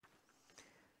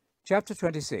Chapter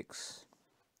 26.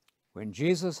 When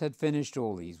Jesus had finished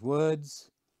all these words,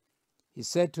 he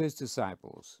said to his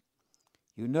disciples,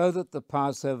 "You know that the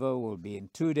Passover will be in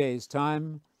 2 days'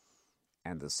 time,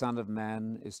 and the Son of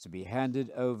Man is to be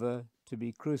handed over to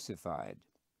be crucified."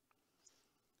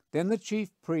 Then the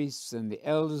chief priests and the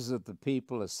elders of the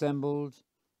people assembled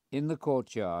in the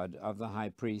courtyard of the high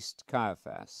priest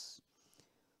Caiaphas.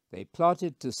 They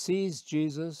plotted to seize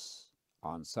Jesus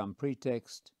on some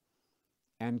pretext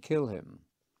and kill him.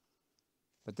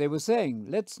 But they were saying,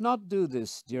 "Let's not do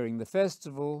this during the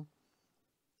festival,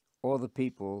 or the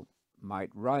people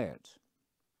might riot."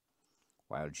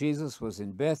 While Jesus was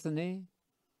in Bethany,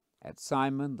 at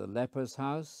Simon the leper's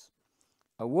house,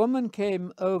 a woman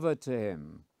came over to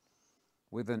him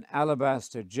with an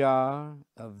alabaster jar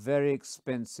of very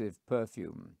expensive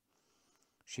perfume.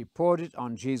 She poured it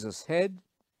on Jesus' head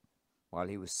while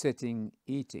he was sitting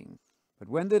eating. But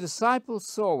when the disciples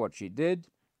saw what she did,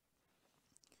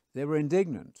 they were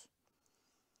indignant.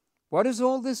 "What is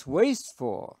all this waste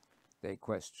for?" they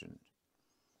questioned.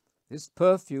 "This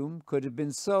perfume could have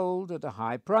been sold at a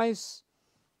high price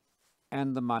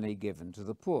and the money given to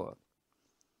the poor."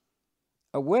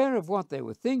 Aware of what they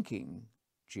were thinking,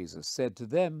 Jesus said to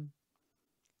them,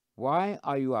 "Why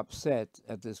are you upset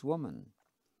at this woman?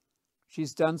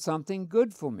 She's done something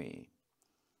good for me.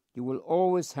 You will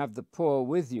always have the poor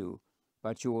with you,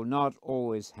 but you will not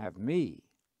always have me.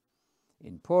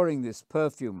 In pouring this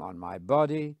perfume on my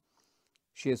body,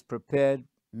 she has prepared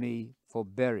me for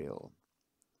burial.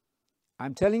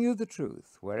 I'm telling you the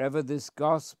truth, wherever this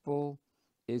gospel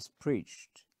is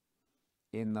preached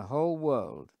in the whole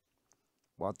world,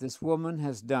 what this woman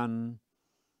has done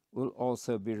will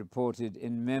also be reported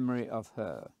in memory of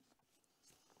her."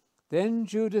 Then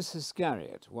Judas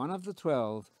Iscariot, one of the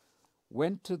 12,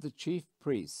 went to the chief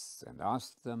priests and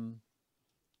asked them,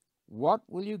 "What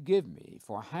will you give me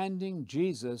for handing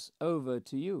Jesus over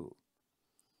to you?"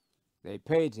 They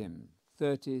paid him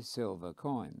 30 silver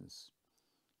coins.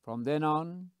 From then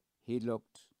on, he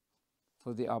looked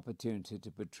for the opportunity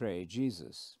to betray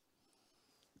Jesus.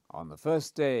 On the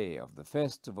first day of the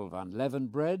festival of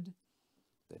unleavened bread,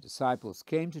 the disciples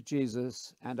came to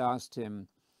Jesus and asked him,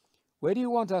 "Where do you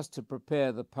want us to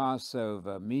prepare the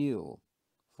Passover meal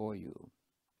for you?"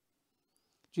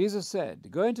 Jesus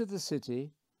said, "Go into the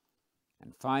city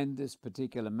and find this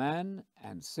particular man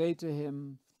and say to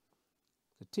him,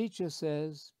 'The teacher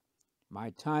says, my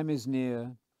time is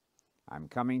near. I'm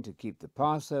coming to keep the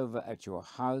Passover at your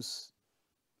house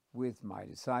with my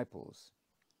disciples.'"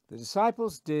 The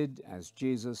disciples did as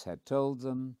Jesus had told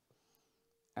them,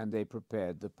 and they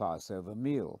prepared the Passover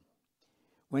meal.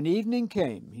 When evening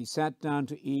came, he sat down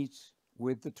to eat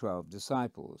with the 12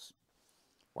 disciples.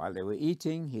 While they were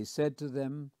eating, he said to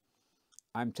them,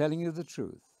 "I'm telling you the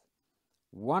truth.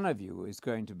 One of you is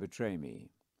going to betray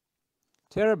me."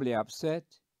 Terribly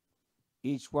upset,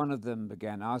 each one of them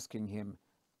began asking him,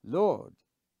 "Lord,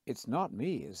 it's not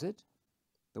me, is it?"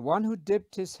 "The one who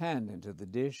dipped his hand into the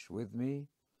dish with me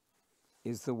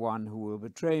is the one who will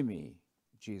betray me,"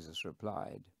 Jesus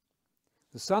replied.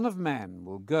 "The Son of Man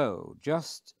will go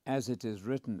just as it is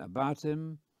written about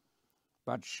him,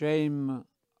 but shame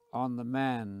on the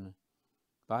man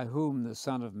by whom the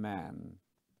Son of Man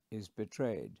is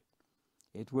betrayed.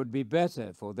 It would be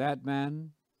better for that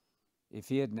man if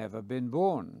he had never been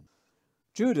born."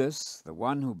 Judas, the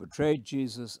one who betrayed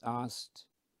Jesus, asked,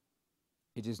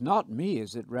 "It is not me,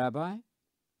 is it, Rabbi?"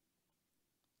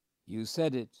 "You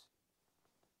said it,"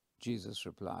 Jesus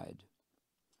replied.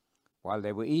 While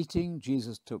they were eating,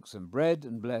 Jesus took some bread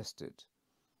and blessed it.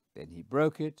 Then he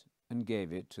broke it and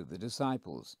gave it to the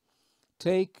disciples.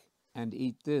 "Take and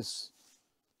eat this.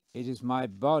 It is my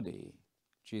body,"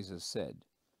 Jesus said.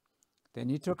 Then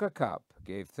he took a cup,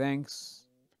 gave thanks,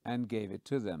 and gave it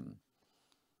to them.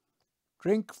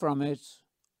 "Drink from it,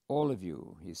 all of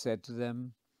you," he said to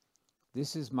them.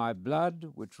 "This is my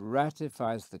blood, which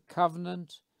ratifies the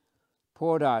covenant,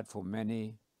 poured out for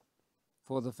many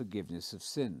for the forgiveness of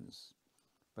sins.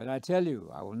 But I tell you,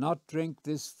 I will not drink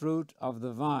this fruit of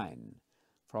the vine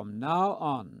from now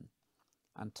on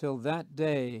until that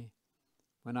day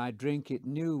when I drink it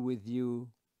new with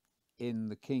you in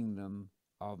the kingdom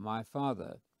of my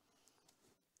Father."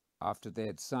 After they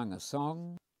had sung a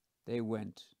song, they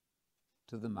went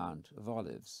to the Mount of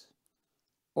Olives.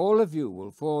 "All of you will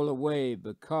fall away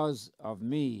because of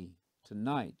me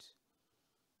tonight,"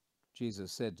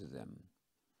 Jesus said to them.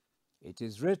 "It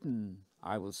is written,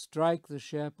 I will strike the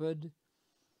shepherd,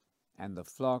 and the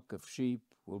flock of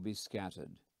sheep will be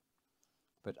scattered.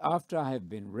 But after I have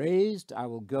been raised, I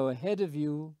will go ahead of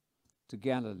you to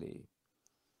Galilee."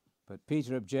 But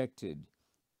Peter objected,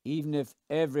 Even if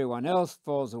everyone else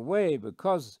falls away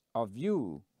because of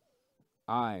you,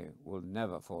 I will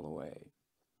never fall away.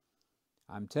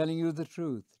 I'm telling you the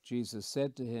truth, Jesus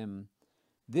said to him.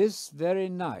 This very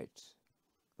night,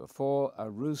 before a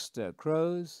rooster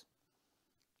crows,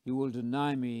 you will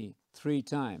deny me 3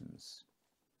 times.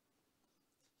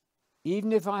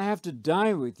 Even if I have to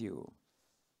die with you,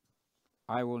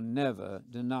 I will never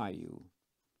deny you,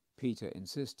 Peter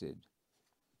insisted.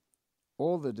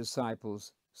 All the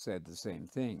disciples said the same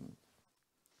thing.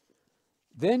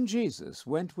 Then Jesus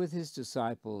went with his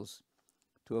disciples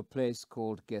to a place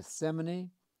called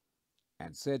Gethsemane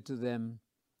and said to them,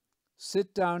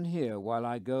 "Sit down here while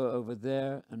I go over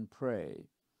there and pray."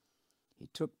 He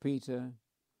took Peter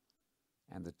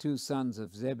and the 2 sons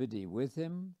of Zebedee with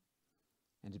him,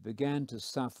 and he began to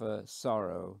suffer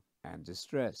sorrow and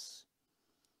distress.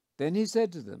 Then he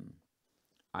said to them,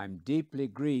 "I'm deeply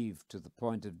grieved to the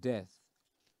point of death.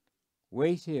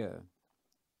 Wait here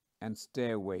and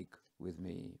stay awake with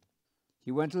me."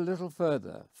 He went a little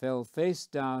further, fell face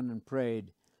down, and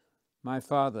prayed, "My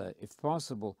Father, if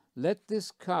possible, let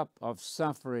this cup of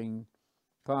suffering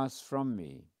pass from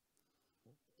me.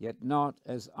 Yet not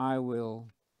as I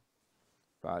will,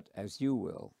 but as you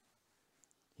will."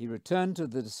 He returned to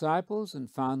the disciples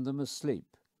and found them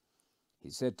asleep. He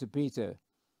said to Peter,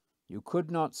 "You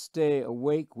could not stay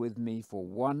awake with me for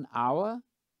 1 hour?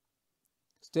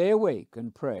 Stay awake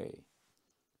and pray,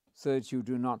 so that you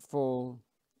do not fall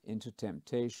into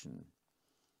temptation.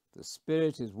 The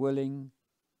spirit is willing,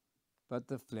 but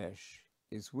the flesh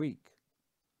is weak."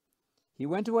 He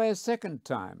went away a second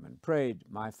time and prayed,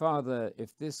 "My Father,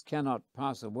 if this cannot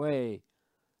pass away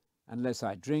unless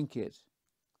I drink it,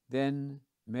 then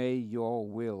may your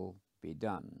will be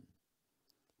done."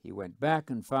 He went back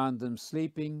and found them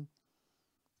sleeping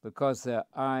because their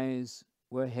eyes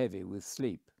were heavy with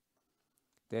sleep.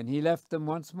 Then he left them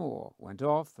once more, went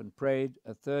off and prayed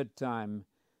a third time,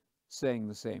 saying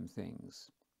the same things.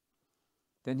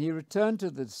 Then he returned to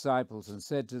the disciples and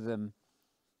said to them,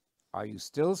 "Are you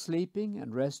still sleeping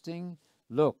and resting?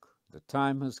 Look, the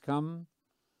time has come,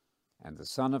 and the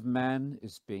Son of Man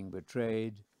is being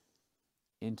betrayed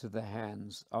into the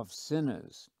hands of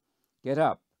sinners. Get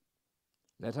up,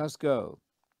 let us go.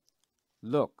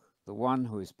 Look, the one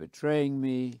who is betraying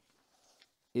me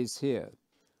is here."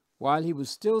 While he was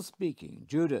still speaking,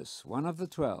 Judas, one of the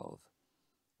 12,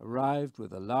 arrived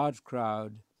with a large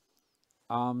crowd,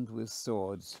 armed with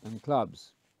swords and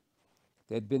clubs.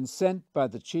 They had been sent by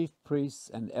the chief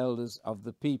priests and elders of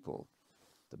the people.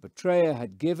 The betrayer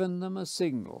had given them a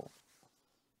signal.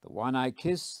 "The one I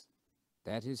kiss,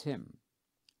 that is him.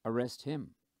 Arrest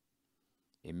him."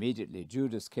 Immediately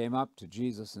Judas came up to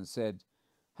Jesus and said,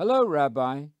 "Hello,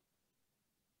 Rabbi,"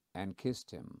 and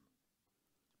kissed him.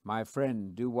 "My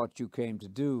friend, do what you came to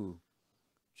do,"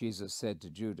 Jesus said to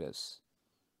Judas.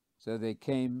 So they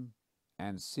came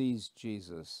and seized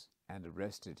Jesus and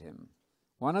arrested him.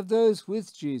 One of those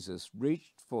with Jesus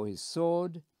reached for his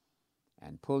sword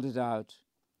and pulled it out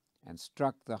and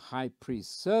struck the high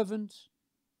priest's servant,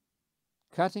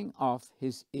 cutting off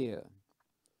his ear.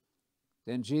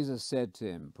 Then Jesus said to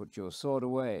him, "Put your sword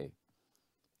away.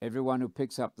 Everyone who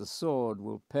picks up the sword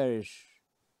will perish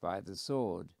by the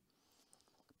sword.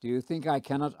 Do you think I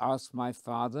cannot ask my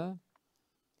Father,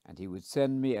 and he would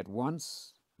send me at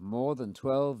once more than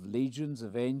 12 legions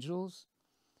of angels?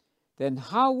 Then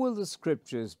how will the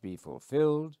scriptures be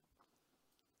fulfilled,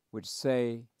 which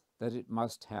say that it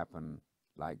must happen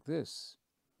like this?"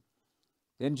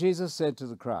 Then Jesus said to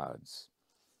the crowds,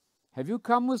 "Have you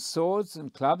come with swords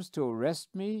and clubs to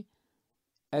arrest me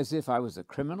as if I was a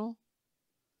criminal?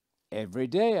 Every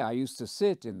day I used to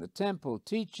sit in the temple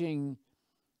teaching,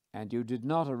 and you did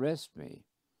not arrest me.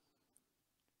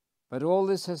 But all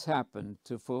this has happened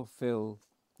to fulfill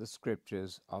the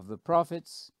scriptures of the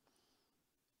prophets."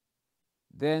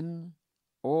 Then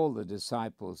all the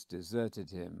disciples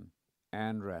deserted him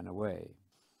and ran away.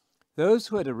 Those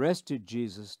who had arrested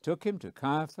Jesus took him to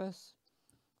Caiaphas,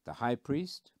 the high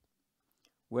priest,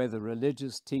 where the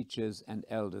religious teachers and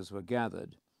elders were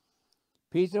gathered.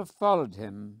 Peter followed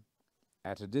him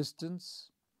at a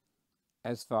distance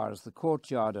as far as the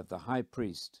courtyard of the high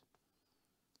priest.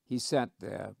 He sat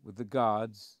there with the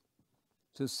guards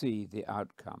to see the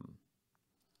outcome.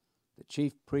 The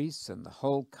chief priests and the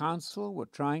whole council were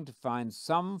trying to find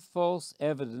some false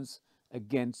evidence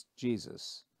against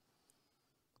Jesus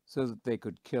so that they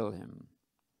could kill him.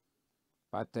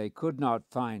 But they could not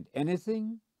find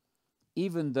anything,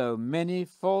 even though many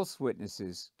false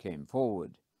witnesses came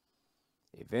forward.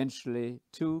 Eventually,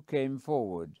 2 came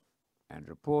forward and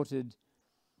reported,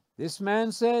 "This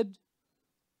man said,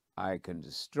 'I can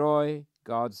destroy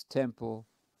God's temple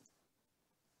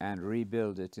and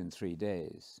rebuild it in 3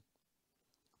 days.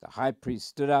 The high priest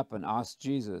stood up and asked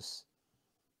Jesus,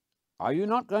 "Are you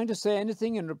not going to say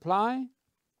anything in reply?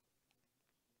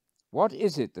 What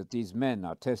is it that these men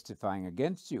are testifying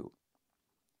against you?"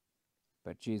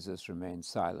 But Jesus remained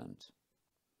silent.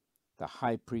 The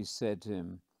high priest said to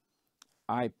him,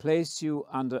 "I place you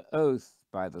under oath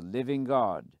by the living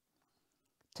God.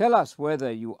 Tell us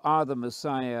whether you are the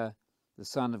Messiah, the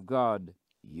Son of God."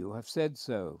 "You have said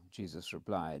so," Jesus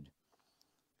replied.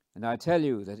 "And I tell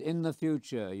you that in the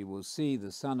future you will see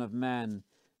the Son of Man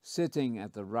sitting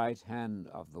at the right hand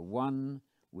of the One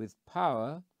with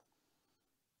power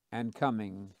and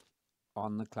coming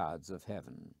on the clouds of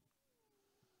heaven."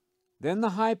 Then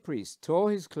the high priest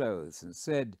tore his clothes and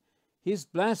said, "He's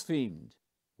blasphemed.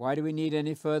 Why do we need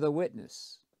any further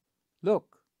witness?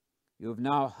 Look, you have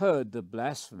now heard the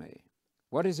blasphemy.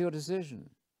 What is your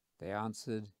decision?" They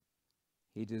answered,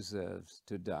 "He deserves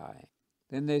to die."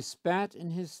 Then they spat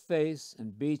in his face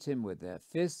and beat him with their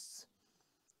fists.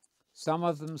 Some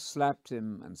of them slapped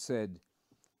him and said,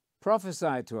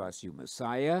 "Prophesy to us, you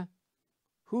Messiah.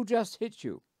 Who just hit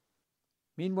you?"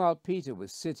 Meanwhile, Peter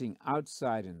was sitting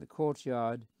outside in the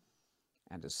courtyard,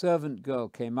 and a servant girl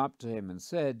came up to him and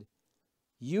said,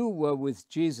 "You were with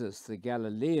Jesus the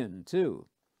Galilean too."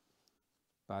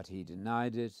 But he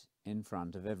denied it in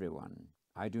front of everyone.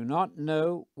 "I do not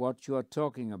know what you are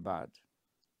talking about."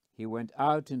 He went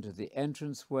out into the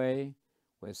entranceway,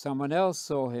 where someone else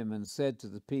saw him and said to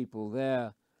the people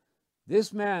there,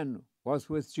 "This man was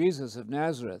with Jesus of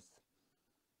Nazareth."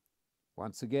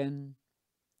 Once again,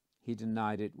 he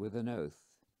denied it with an oath.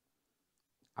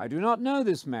 "I do not know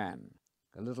this man."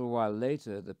 A little while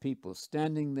later, the people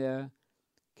standing there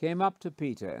came up to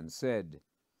Peter and said,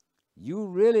 "You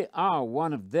really are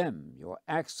one of them. Your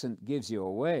accent gives you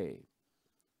away."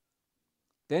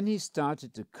 Then he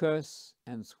started to curse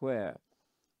and swear,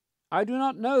 "I do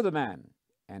not know the man."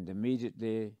 And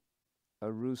immediately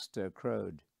a rooster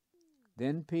crowed.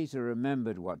 Then Peter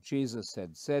remembered what Jesus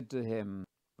had said to him,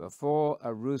 "Before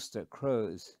a rooster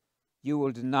crows, you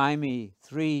will deny me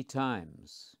 3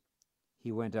 times."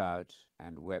 He went out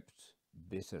and wept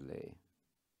bitterly.